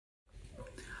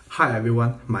Hi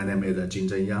everyone, my name is Jin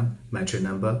ZhenYang, Matric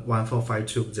Number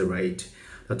 145208.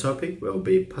 The topic will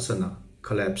be persona,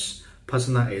 collapse.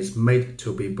 Persona is made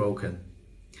to be broken.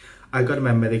 I got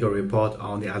my medical report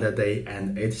on the other day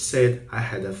and it said I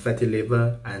had a fatty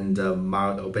liver and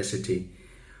mild obesity,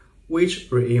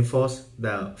 which reinforced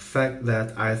the fact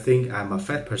that I think I'm a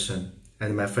fat person,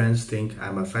 and my friends think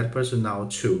I'm a fat person now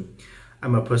too.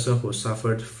 I'm a person who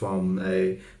suffered from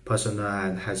a persona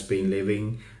and has been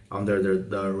living under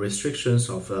the restrictions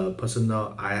of a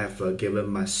persona I have given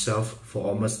myself for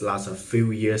almost the last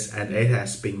few years, and it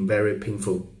has been very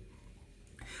painful.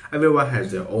 Everyone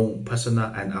has their own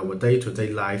persona and our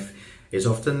day-to-day life is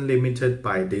often limited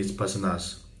by these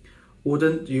personas.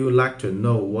 Wouldn't you like to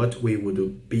know what we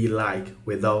would be like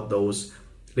without those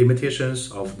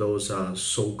limitations of those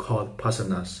so-called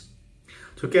personas?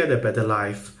 To get a better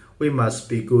life, we must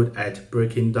be good at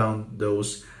breaking down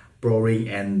those boring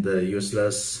and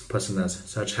useless personas,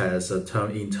 such as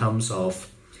in terms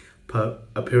of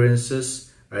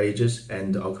appearances, ages,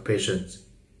 and occupations.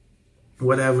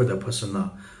 Whatever the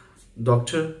persona,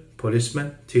 doctor,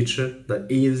 policeman, teacher, the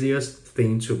easiest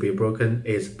thing to be broken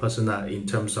is persona in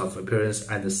terms of appearance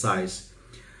and size.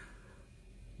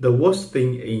 The worst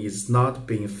thing is not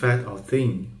being fat or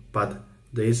thin, but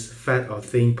this fat or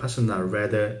thin persona.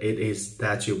 Rather, it is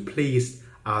that you please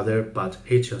others but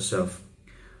hate yourself.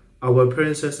 Our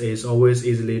appearances is always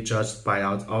easily judged by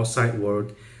our outside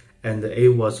world, and it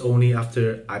was only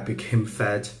after I became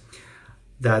fat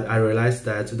that I realized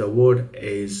that the world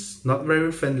is not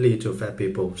very friendly to fat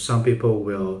people. Some people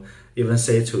will even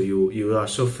say to you, "You are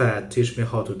so fat, teach me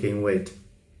how to gain weight."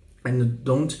 And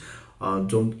don't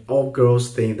all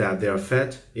girls think that they are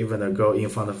fat. Even a girl in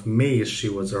front of me, she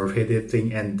was already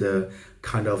thin and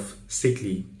kind of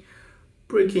sickly.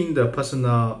 Breaking the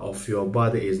persona of your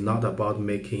body is not about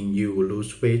making you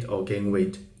lose weight or gain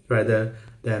weight. Rather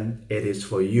than it is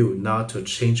for you not to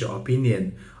change your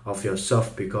opinion of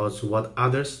yourself because what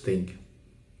others think.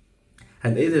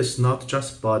 And it is not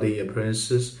just body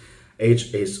appearances.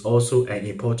 Age is also an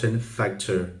important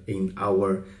factor in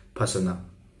our persona.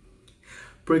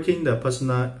 Breaking the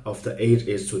persona of the age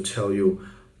is to tell you,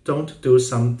 don't do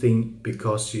something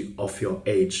because of your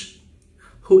age.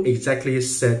 Who exactly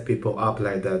set people up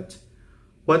like that?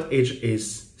 What age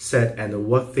is set and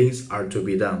what things are to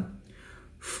be done?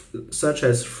 Such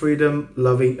as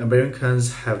freedom-loving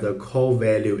Americans have the core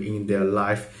value in their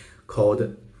life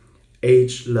called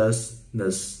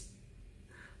agelessness.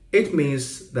 It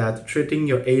means that treating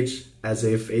your age as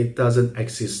if it doesn't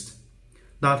exist,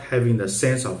 not having the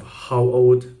sense of how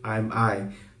old am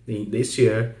I in this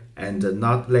year, and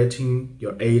not letting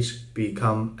your age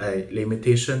become a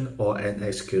limitation or an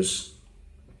excuse.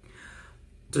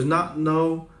 Do not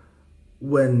know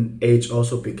when age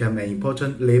also became an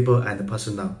important label and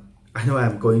persona. I know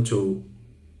I'm going to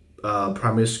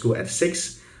primary school at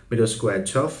 6, middle school at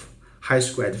 12, high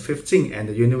school at 15, and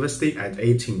university at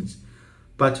 18.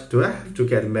 But do I have to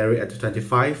get married at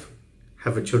 25,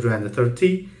 have children at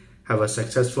 30, have a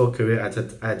successful career at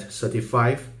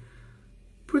 35?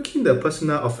 Breaking the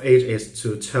persona of age is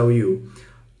to tell you,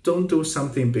 don't do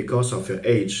something because of your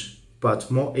age, but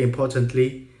more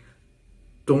importantly,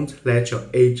 don't let your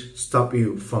age stop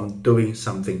you from doing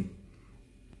something.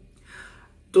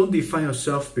 Don't define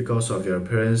yourself because of your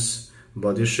appearance,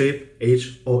 body shape,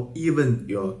 age, or even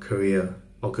your career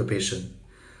occupation.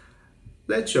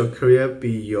 Let your career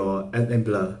be your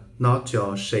enabler, not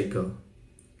your shaker.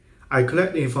 I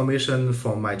collect information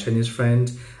from my Chinese friend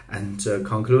and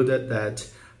concluded that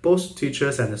both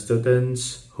teachers and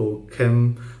students who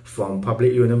came from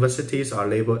public universities are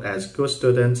labeled as good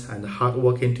students and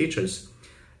hardworking teachers.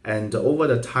 And over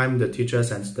the time, the teachers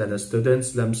and the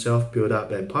students themselves build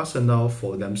up a persona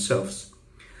for themselves.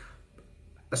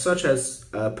 Such as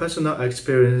personal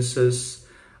experiences,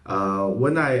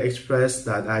 when I expressed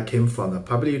that I came from a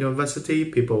public university,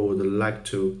 people would like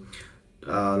to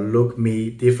look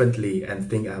me differently and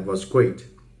think I was great.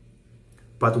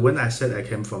 But when I said I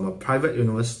came from a private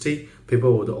university,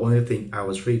 people would only think I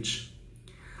was rich.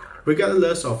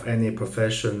 Regardless of any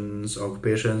professions,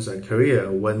 occupations, and career,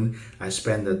 when I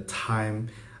spend the time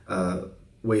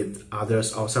with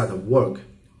others outside of work,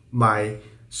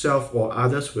 myself or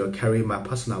others will carry my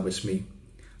persona with me.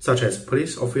 Such as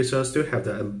police officers still have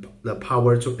the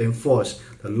power to enforce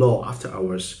the law after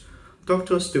hours.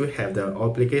 Doctors still have the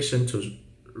obligation to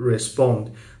respond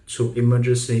to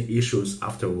emergency issues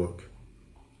after work.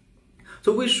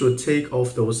 So we should take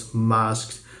off those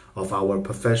masks of our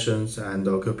professions and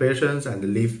occupations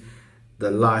and live the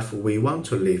life we want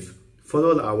to live.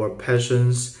 Follow our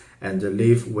passions and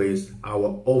live with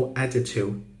our own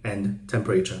attitude and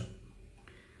temperature.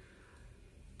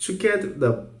 To get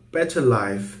the better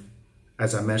life,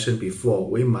 as I mentioned before,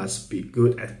 we must be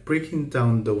good at breaking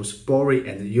down those boring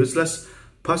and useless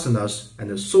personas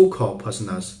and so-called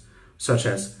personas, such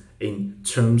as in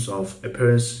terms of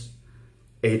appearance,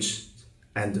 age,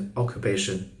 and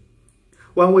occupation.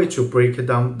 One way to break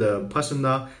down the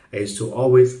persona is to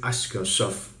always ask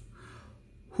yourself,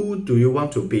 who do you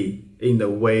want to be? In the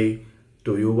way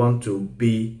do you want to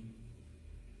be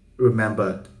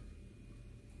remembered?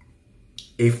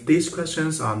 If these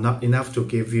questions are not enough to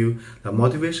give you the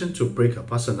motivation to break a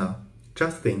persona,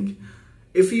 just think,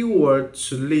 if you were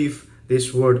to leave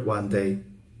this world one day,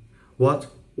 what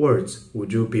words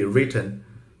would you be written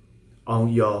on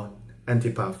your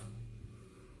antipath?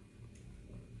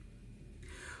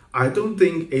 I don't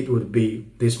think it would be,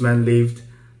 this man lived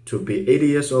to be 80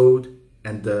 years old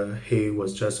and he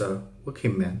was just a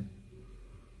working man.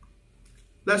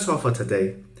 That's all for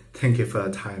today. Thank you for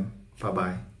your time.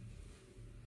 Bye-bye.